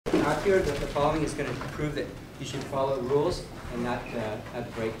out here that the following is going to prove that you should follow rules and not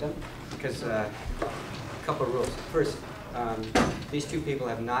break them. Because a couple of rules. First, these two people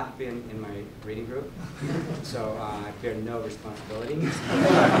have not been in my reading group, so I bear no responsibility.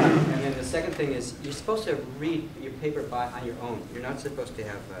 And then the second thing is, you're supposed to read your paper on your own. You're not supposed to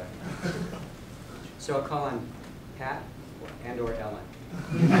have. So I'll call on Pat and/or Ellen.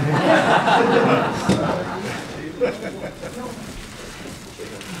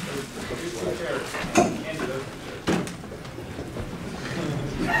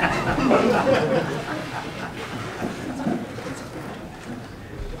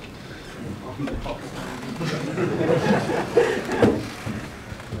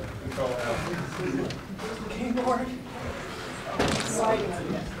 Keyboard.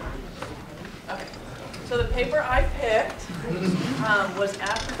 Okay. So the paper I picked was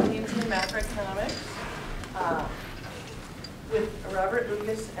after Keynesian Macroeconomics with Robert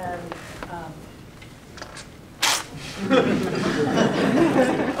Lucas and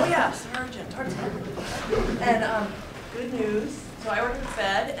oh yeah, Sargent, Thomas Sargent. And good news. So I work at the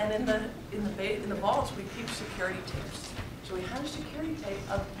Fed, and in the vaults we keep security tapes. So we had a security tape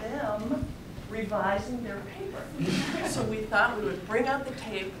of them revising their paper. So we thought we would bring out the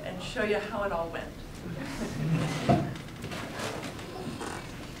tape and show you how it all went.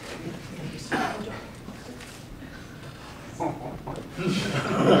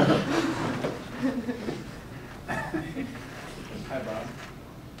 Hi, Bob.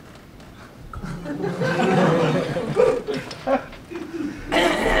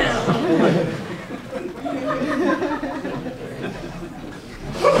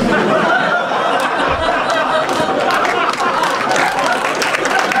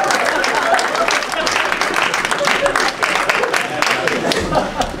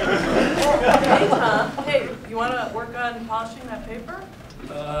 Hey, Tom. Hey, you want to work on polishing that paper?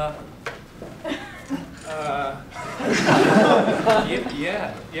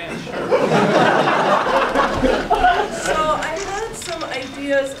 Yeah, sure. So I had some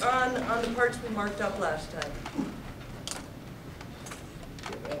ideas on the parts we marked up last time.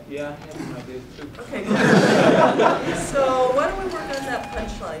 Yeah, I have some ideas too. Okay, good. So why don't we work on that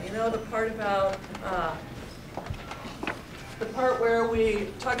punchline? You know, the part about the part where we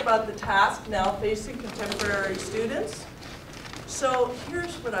talk about the task now facing contemporary students. So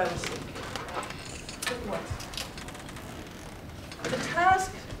here's what I was thinking. The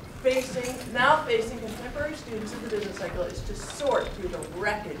task now facing contemporary students in the business cycle is to sort through the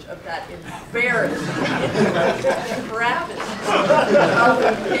wreckage of that embarrassing travesty of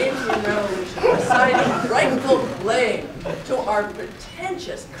the Keynesian revolution, assigning rightful blame to our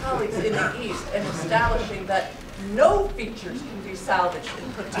pretentious colleagues in the East and establishing that no features can be salvaged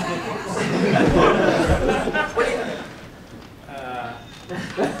and put to good use. What do you think?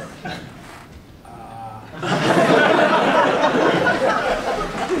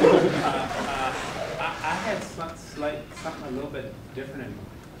 I had something a little bit different in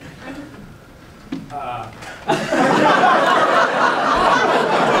mind.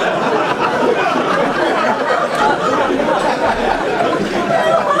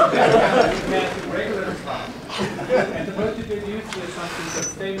 Regular problem. And to put to good use the assumptions of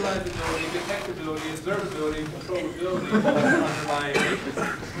stabilizability, detectability, observability, controllability of underlying matrices.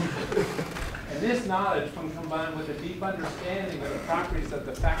 And this knowledge, when combined with a deep understanding of the properties of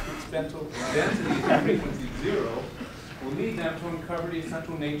the factor exponential densities at frequency 0, will lead them to uncover the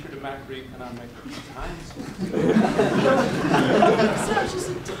essential nature of macroeconomic times. So just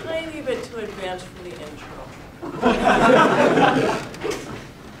a tiny bit too advanced for the intro.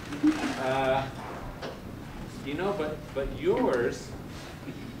 You know, but yours,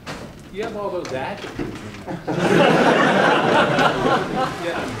 you have all those adjectives in there.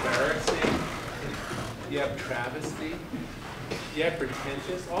 You have embarrassing. You have travesty. You have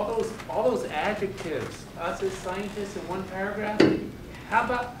pretentious. All those adjectives. Us as scientists in one paragraph. How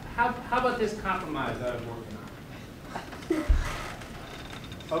about this compromise I was working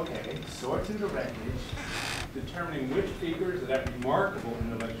on? Okay, sort through the wreckage, determining which figures of that remarkable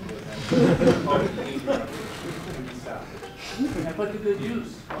intellectual event can be salvaged. And put to good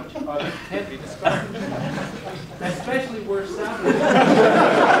use, which others can be discovered. Especially where salvage.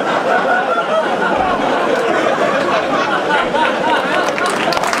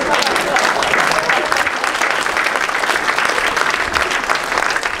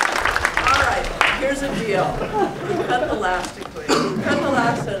 All right, here's a deal. We cut the last equation. We cut the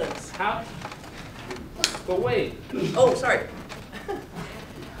last sentence. How? But wait. Oh, sorry.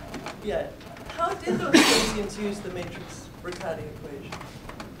 Yeah. How did those Keynesians use the matrix Riccati equation?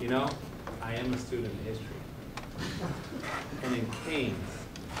 You know, I am a student of history. And in Keynes,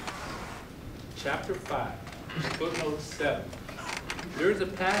 chapter 5, footnote 7. There's a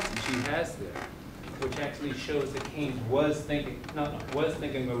passage he has there which actually shows that Keynes was thinking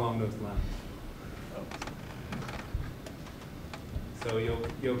along those lines. So you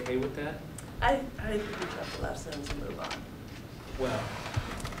okay with that? I think we cut the last sentence and move on. Well,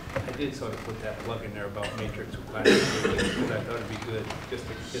 I did sort of put that plug in there about matrix of classification because I thought it'd be good just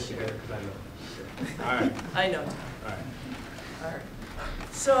to get it because I know. All right. I know. All right. All right.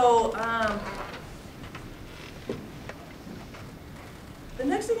 So the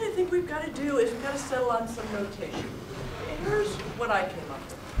next thing I think we've got to do is we've got to settle on some notation. And here's what I came up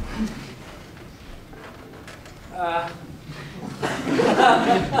with.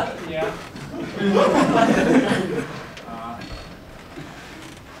 Yeah.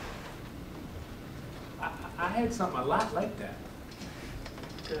 I had something a lot like that.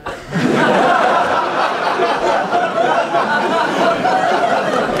 Good.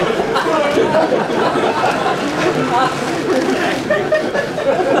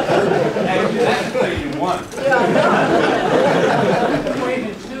 Actually, that's equation 1. Yeah.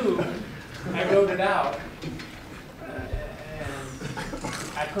 Equation 2, I wrote it out.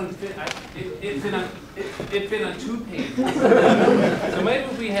 I couldn't fit. It fit on 2 pages. So maybe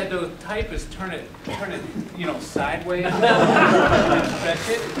if we had those typists turn it, sideways and stretch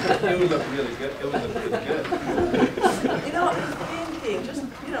it, it would look really good. It would look really good.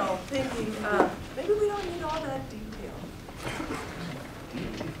 Thinking, maybe we don't need all that detail.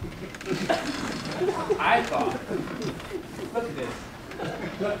 I thought. Look at this.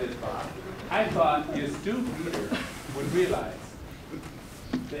 Look at this, Bob. I thought the astute reader would realize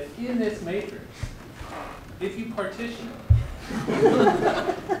that in this matrix, if you partition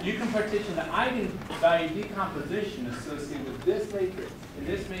it, you can partition the eigenvalue decomposition associated with this matrix and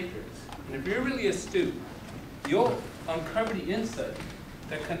this matrix. And if you're really astute, you'll uncover the insight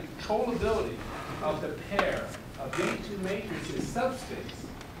that controllability of the pair of these 2 matrices subspace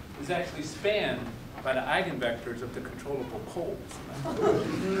is actually spanned by the eigenvectors of the controllable poles.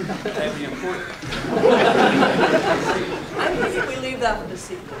 That'd be important. I think we leave that for the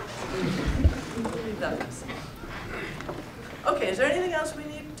sequel. We'll leave that for the sequel. Okay, is there anything else we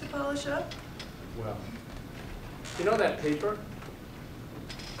need to polish up? Well, you know that paper?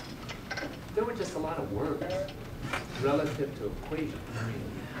 There were just a lot of words relative to equations. I mean,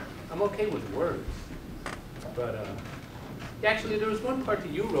 I'm okay with words, but actually there was one part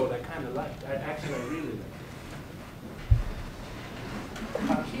that you wrote I kind of liked. I really liked.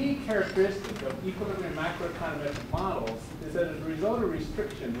 A key characteristic of equilibrium macroeconomic models is that as a result of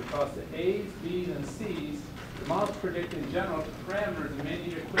restriction across the A's, B's, and C's, the models predict in general that the parameters of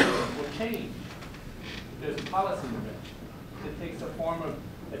many equations will change. There's a policy intervention. It takes the form of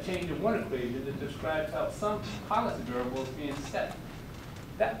a change of one equation that describes how some policy variable is being set.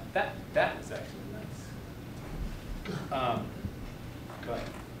 That is actually nice.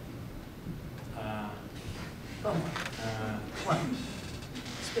 What?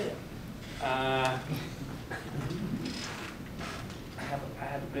 Spit it. I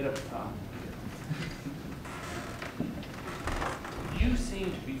have a bit of a problem here. You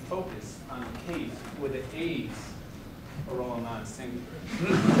seem to be focused on a case where the A's are all non-singular.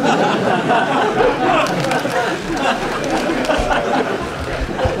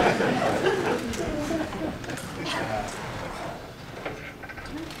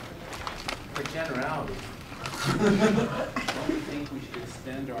 For generality, don't you think we should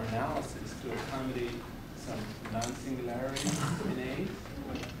extend our analysis to accommodate some non-singularity in A's?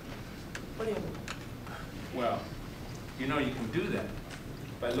 What do you mean? Well, you know you can do that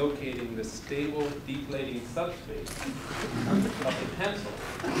by locating the stable deflating subspace of the pencil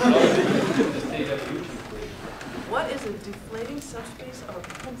relative to the state evolution equation. What is a deflating subspace of a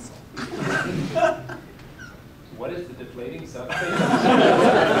pencil? What is the deflating subspace?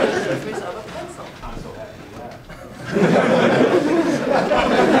 Subspace of a pencil. I'm so happy you laughed.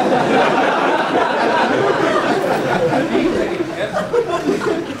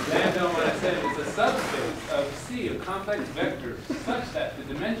 Land on what I said, it's a subspace of C, a complex vector, such that the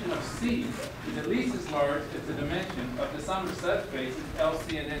dimension of C is at least as large as the dimension of the sum of subspaces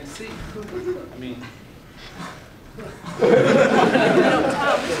LC and NC. I mean,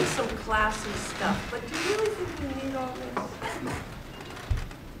 Tom, this is some classy stuff, but do you really think we need all this?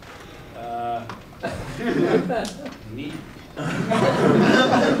 Neat.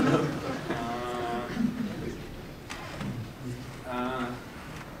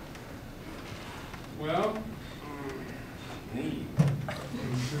 Well, need.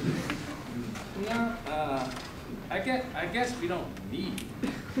 No, I guess we don't need.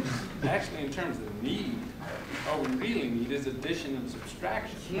 Actually, in terms of need, all we really need is addition and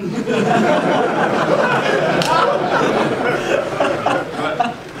subtraction.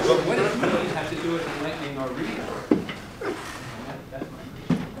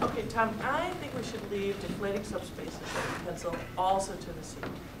 to the sea.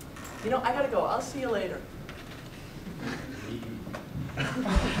 You know, I gotta go. I'll see you later.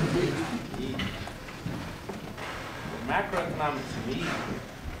 Macroeconomics to me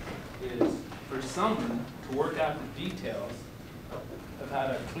is for someone to work out the details of how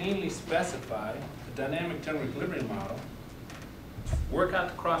to cleanly specify the dynamic general equilibrium model, work out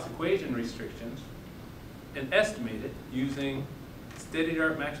the cross-equation restrictions, and estimate it using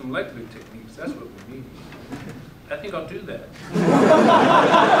state-of-the-art maximum likelihood techniques. That's what we need. I think I'll do that.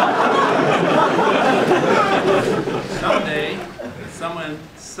 Someday,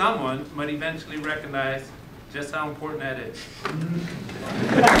 someone might eventually recognize just how important that is.